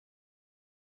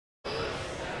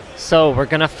So we're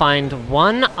going to find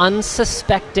one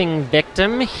unsuspecting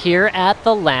victim here at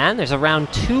the LAN. There's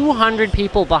around 200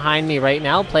 people behind me right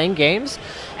now playing games.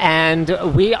 And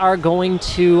we are going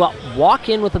to walk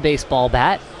in with a baseball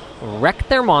bat, wreck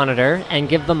their monitor, and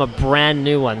give them a brand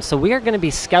new one. So we are going to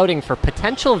be scouting for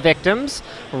potential victims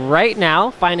right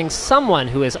now, finding someone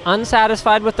who is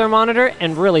unsatisfied with their monitor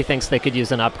and really thinks they could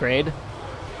use an upgrade.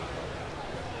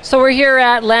 So we're here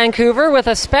at LANcouver with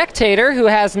a spectator who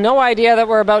has no idea that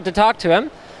we're about to talk to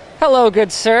him. Hello,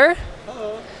 good sir.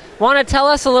 Hello. Want to tell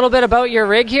us a little bit about your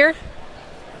rig here?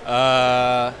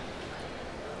 What?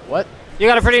 You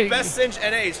got a pretty Best cinch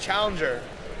NA's Challenger.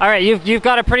 All right, you've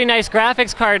got a pretty nice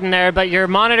graphics card in there, but your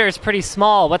monitor is pretty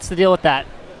small. What's the deal with that?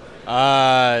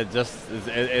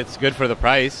 It's good for the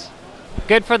price.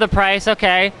 Good for the price,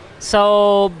 okay.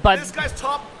 So, but This guy's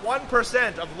top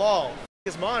 1% of LOL.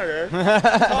 His monitor,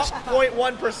 top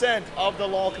 0.1% of the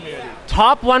LOL community.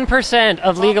 top 1%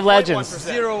 of League of Legends.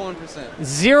 0.1%.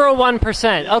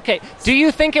 0.1%. Okay. Do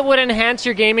you think it would enhance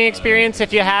your gaming experience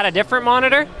if you had a different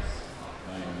monitor?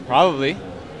 Probably.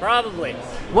 Probably.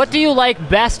 What do you like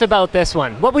best about this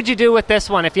one? What would you do with this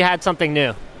one if you had something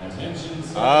new?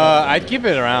 I'd keep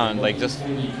it around, like just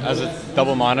as a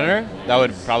double monitor. That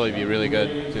would probably be really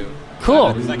good too.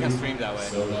 Cool. Because I can stream that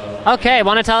way. Okay.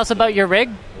 Want to tell us about your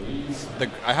rig?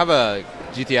 I have a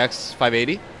GTX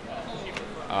 580,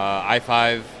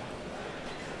 i5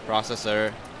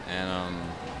 processor, and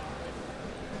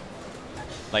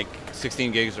like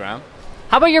 16 gigs RAM.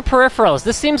 How about your peripherals?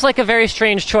 This seems like a very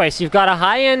strange choice. You've got a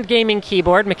high-end gaming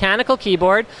keyboard, mechanical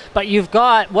keyboard, but you've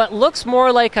got what looks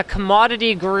more like a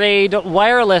commodity-grade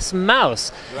wireless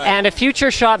mouse, right, and a Future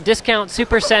Shop discount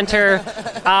Supercenter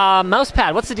mouse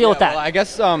pad. What's the deal with that? Well, I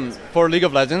guess for League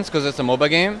of Legends, because it's a MOBA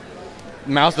game,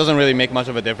 mouse doesn't really make much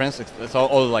of a difference. It's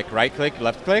all like right click,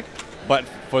 left click. But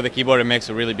for the keyboard, it makes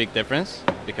a really big difference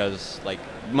because like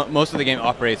most of the game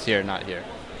operates here, not here.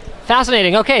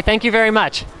 Fascinating. Okay, thank you very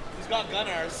much. He's got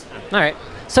gunners. All right.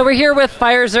 So we're here with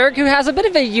FireZerg, who has a bit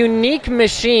of a unique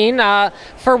machine.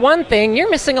 For one thing, you're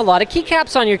missing a lot of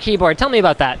keycaps on your keyboard. Tell me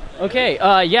about that. Okay,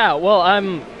 yeah, well,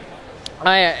 in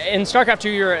StarCraft 2,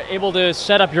 you're able to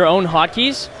set up your own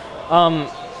hotkeys,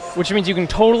 which means you can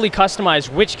totally customize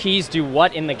which keys do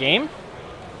what in the game.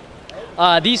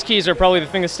 These keys are probably the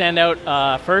thing that stand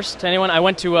out first to anyone. I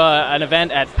went to an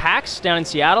event at PAX down in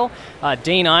Seattle.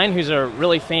 Day9, who's a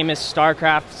really famous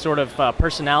StarCraft sort of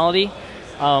personality,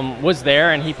 was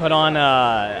there, and he put on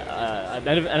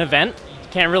an event.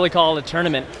 Can't really call it a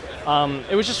tournament.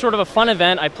 It was just sort of a fun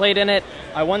event. I played in it.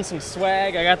 I won some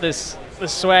swag. I got this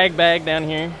swag bag down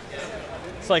here.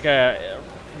 It's like a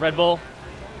Red Bull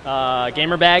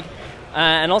gamer bag.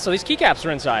 And also these keycaps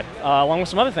are inside, along with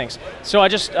some other things. So I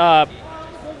just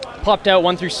popped out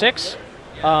 1 through 6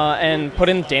 and put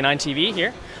in Day9 TV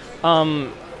here.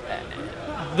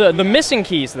 The missing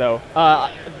keys, though,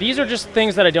 these are just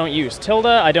things that I don't use. Tilde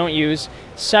I don't use.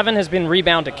 7 has been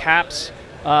rebound to caps.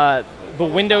 The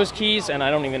Windows keys, and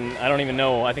I don't even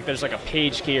know. I think there's like a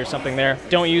page key or something there.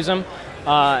 Don't use them.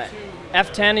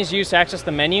 F10 is used to access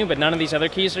the menu, but none of these other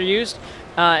keys are used.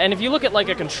 And if you look at like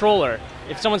a controller,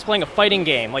 if someone's playing a fighting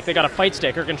game, like they got a fight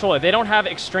stick or controller, they don't have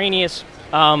extraneous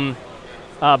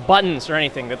buttons or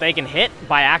anything that they can hit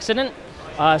by accident.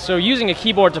 So using a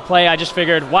keyboard to play, I just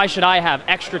figured, why should I have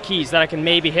extra keys that I can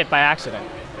maybe hit by accident?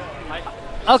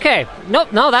 Okay,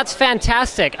 no, that's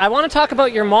fantastic. I want to talk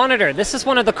about your monitor. This is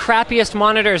one of the crappiest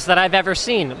monitors that I've ever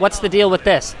seen. What's the deal with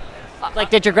this? Like,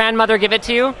 did your grandmother give it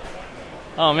to you?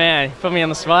 Oh man, put me on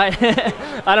the spot.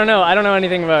 I don't know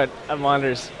anything about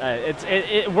monitors.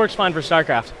 It works fine for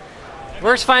StarCraft.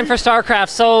 Works fine for StarCraft.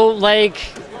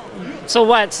 So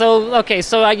what?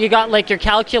 So you got like your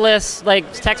calculus,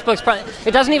 like textbooks.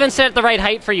 It doesn't even sit at the right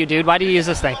height for you, dude. Why do you use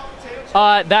this thing?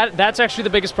 That's actually the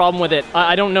biggest problem with it.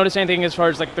 I don't notice anything as far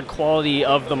as like the quality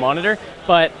of the monitor,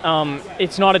 but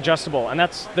it's not adjustable, and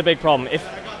that's the big problem. If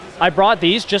I brought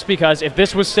these just because if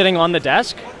this was sitting on the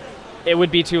desk, it would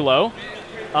be too low.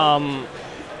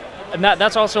 And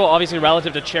that's also obviously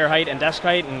relative to chair height and desk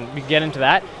height, and we can get into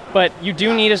that. But you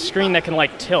do need a screen that can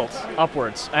like tilt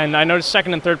upwards. And I noticed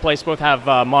second and third place both have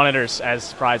monitors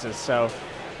as prizes, so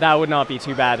that would not be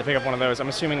too bad to pick up one of those. I'm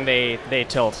assuming they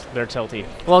tilt. They're tilty.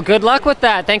 Well, good luck with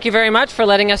that. Thank you very much for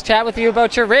letting us chat with you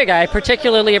about your rig. I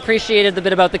particularly appreciated the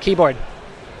bit about the keyboard.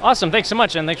 Awesome. Thanks so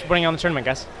much, and thanks for putting on the tournament,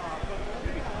 guys.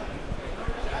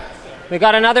 We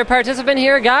got another participant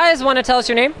here. Guys, want to tell us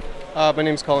your name? My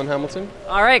name's Colin Hamilton.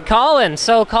 All right, Colin.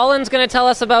 So Colin's going to tell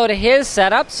us about his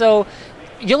setup. So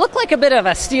you look like a bit of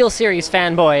a SteelSeries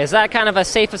fanboy. Is that kind of a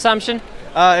safe assumption?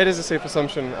 It is a safe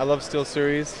assumption. I love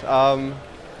SteelSeries.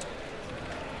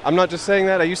 I'm not just saying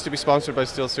that. I used to be sponsored by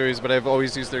SteelSeries, but I've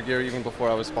always used their gear even before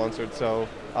I was sponsored. So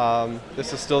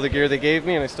this is still the gear they gave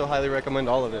me, and I still highly recommend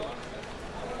all of it.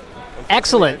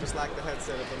 Excellent. I just lack the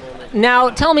headset at the moment. Now,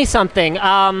 tell me something.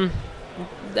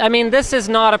 I mean, this is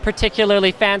not a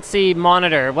particularly fancy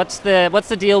monitor. What's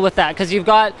the deal with that? Because you've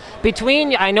got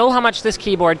between. I know how much this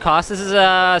keyboard costs. This is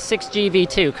a 6G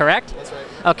V2, correct? That's right.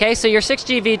 Okay, so your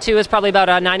 6G V2 is probably about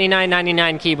a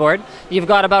 $99.99 keyboard. You've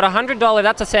got about $100.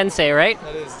 That's a Sensei, right?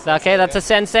 That is. Okay, that's a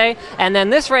Sensei. And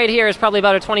then this right here is probably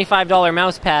about a $25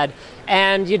 mouse pad.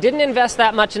 And you didn't invest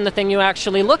that much in the thing you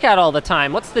actually look at all the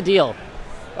time. What's the deal?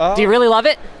 Do you really love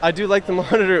it? I do like the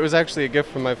monitor. It was actually a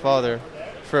gift from my father.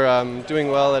 For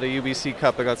doing well at a UBC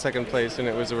Cup, I got second place, and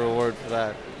it was a reward for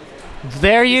that.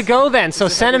 There you go then. So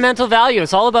sentimental value.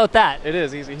 It's all about that. It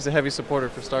is. He's a heavy supporter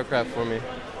for StarCraft for me.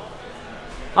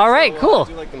 All right, cool. I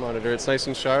do like the monitor. It's nice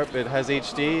and sharp. It has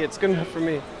HD. It's good enough for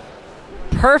me.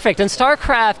 Perfect. In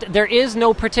StarCraft, there is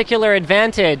no particular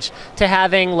advantage to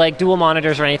having like dual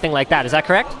monitors or anything like that. Is that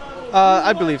correct?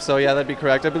 I believe so, yeah, that'd be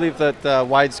correct. I believe that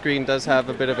widescreen does have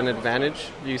a bit of an advantage.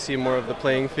 You see more of the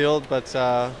playing field, but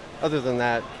other than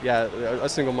that, yeah, a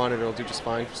single monitor will do just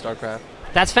fine for StarCraft.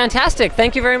 That's fantastic.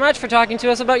 Thank you very much for talking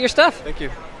to us about your stuff. Thank you.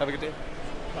 Have a good day.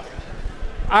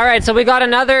 All right, so we got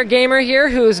another gamer here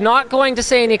who's not going to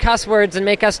say any cuss words and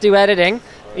make us do editing,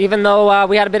 even though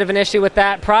we had a bit of an issue with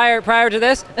that prior to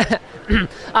this.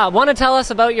 Want to tell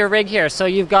us about your rig here? So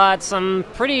you've got some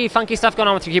pretty funky stuff going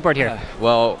on with your keyboard here.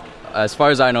 Well, as far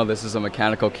as I know, this is a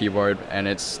mechanical keyboard, and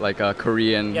it's like a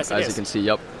Korean, yes, as you can see.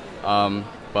 Yep.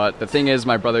 But the thing is,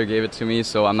 my brother gave it to me,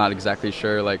 so I'm not exactly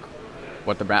sure like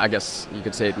what the brand. I guess you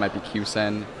could say it might be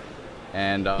QSen.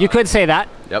 And you could say that.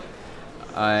 Yep.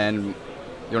 And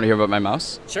you want to hear about my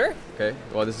mouse? Sure. Okay.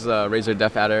 Well, this is a Razer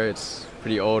Def Adder. It's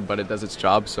pretty old, but it does its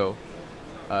job. So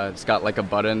it's got like a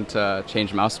button to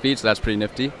change mouse speed, so that's pretty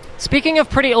nifty. Speaking of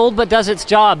pretty old but does its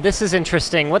job, this is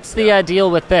interesting. What's the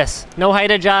deal with this? No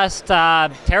height adjust,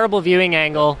 terrible viewing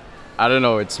angle. I don't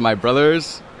know. It's my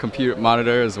brother's computer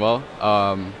monitor as well.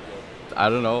 I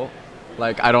don't know.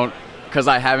 Like because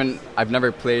I've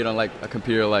never played on like a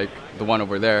computer like the one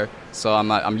over there, so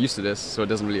I'm used to this, so it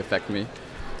doesn't really affect me.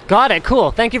 Got it.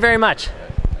 Cool. Thank you very much.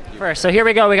 So here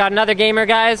we go. We got another gamer,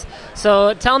 guys.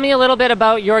 So tell me a little bit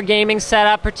about your gaming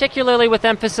setup, particularly with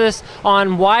emphasis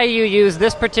on why you use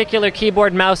this particular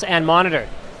keyboard, mouse, and monitor.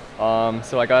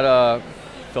 So I got a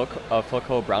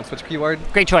Philco brown switch keyboard.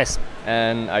 Great choice.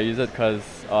 And I use it because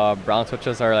brown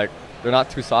switches are they're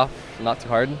not too soft, not too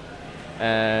hard.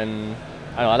 And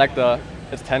I don't know,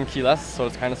 it's 10 keyless, so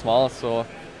it's kind of small, so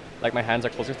like my hands are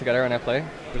closer together when I play.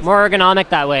 More ergonomic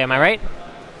that way, am I right?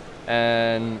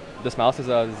 And this mouse is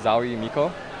a Zowie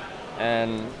Miko,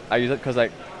 and I use it because I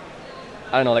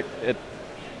don't know,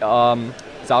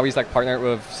 Zowie's partnered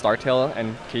with StarTale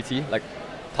and KT,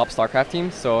 top StarCraft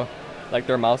teams, so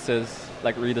their mouse is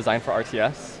redesigned for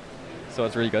RTS, so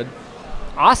it's really good.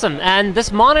 Awesome. And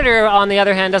this monitor, on the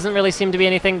other hand, doesn't really seem to be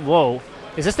anything. Whoa,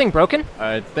 is this thing broken?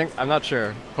 I'm not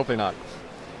sure. Hopefully not.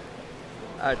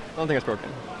 I don't think it's broken.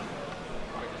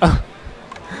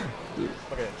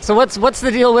 Okay. So what's the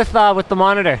deal with the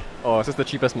monitor? Oh, it's just the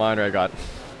cheapest monitor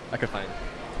I could find.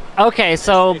 Okay,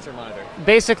 so Monitor.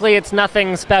 basically it's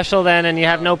nothing special then, and you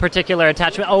have no particular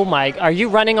attachment. Oh my, are you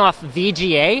running off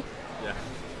VGA? Yeah.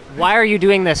 Why are you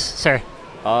doing this, sir?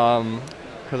 Because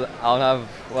it's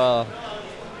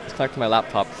connected to my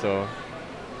laptop, so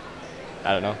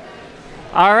I don't know.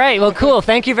 All right, well, cool.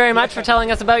 Thank you very much for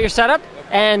telling us about your setup,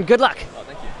 and good luck. Oh,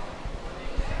 thank you.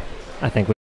 I think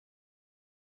we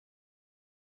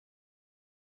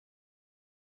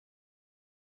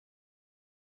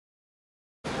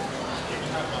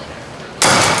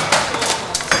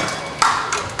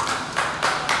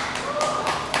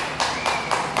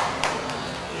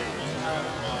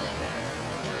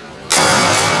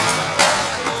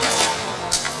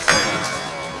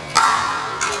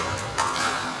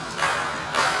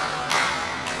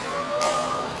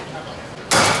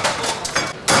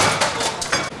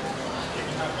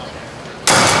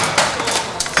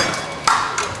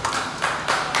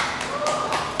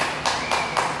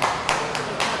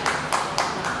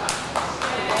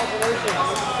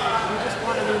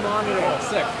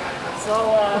Sick. So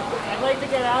I'd like to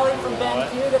get Ali from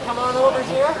BenQ to come on over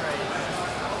here.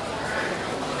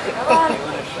 Come on.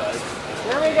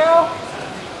 Here we go.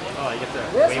 Oh, you get the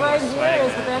This right here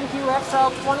is the BenQ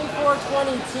XL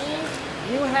 2420T.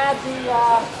 You had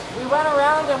we went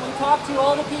around and we talked to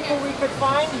all the people we could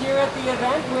find here at the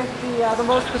event with the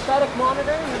most pathetic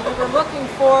monitors. And we were looking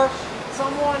for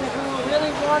someone who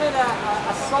really wanted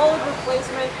a solid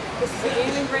replacement. This is a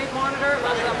gaming grade monitor,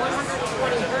 runs at 120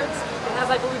 hertz. It has,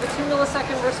 I believe, a 2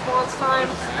 millisecond response time.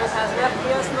 This has an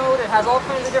FPS mode. It has all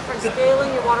kinds of different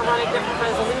scaling. You want to run at different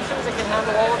resolutions. It can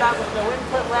handle all of that with no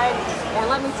input lag.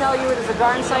 And let me tell you, it is a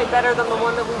darn sight better than the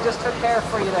one that we just took care of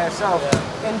for you there. So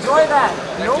enjoy that.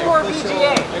 No more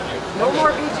VGA. No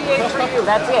more VGA for you.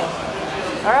 That's it.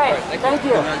 All right. Thank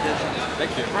you.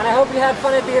 Thank you. And I hope you had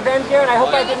fun at the event here, and I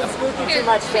hope I didn't spook you too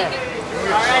much there.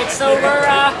 All right, so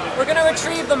we're gonna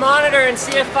retrieve the monitor and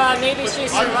see if maybe she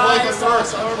survives. So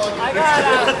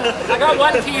I got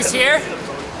one piece here.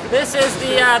 This is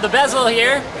the bezel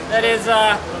here that is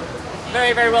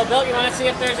very, very well built. You want to see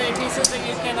if there's any pieces that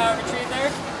you can retrieve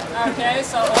there? Okay,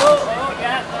 so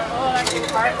that's the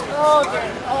part.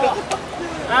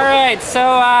 All right,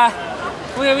 so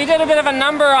we did a bit of a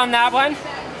number on that one.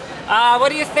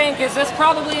 What do you think? Is this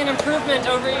probably an improvement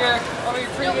over your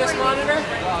previous monitor?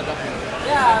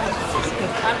 Yeah,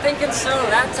 I'm thinking so.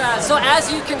 So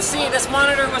as you can see, this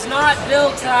monitor was not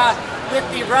built with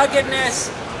the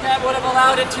ruggedness that would have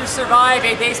allowed it to survive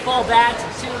a baseball bat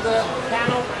to the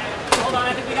panel. Hold on,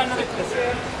 I think we got another piece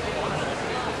here.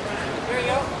 Here we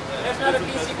go. There's another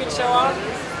piece you can show off.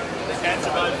 Can't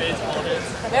survive baseball.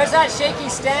 There's that shaky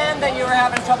stand that you were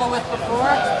having trouble with before.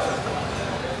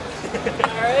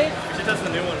 All right. She does the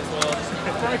new one as well.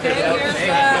 Okay,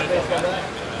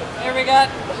 here we got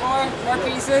more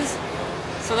pieces.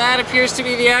 So that appears to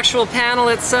be the actual panel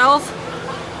itself.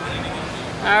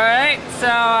 All right, so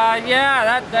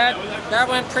yeah, that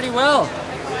went pretty well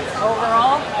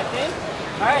overall, I think.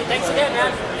 All right, thanks again,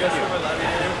 man.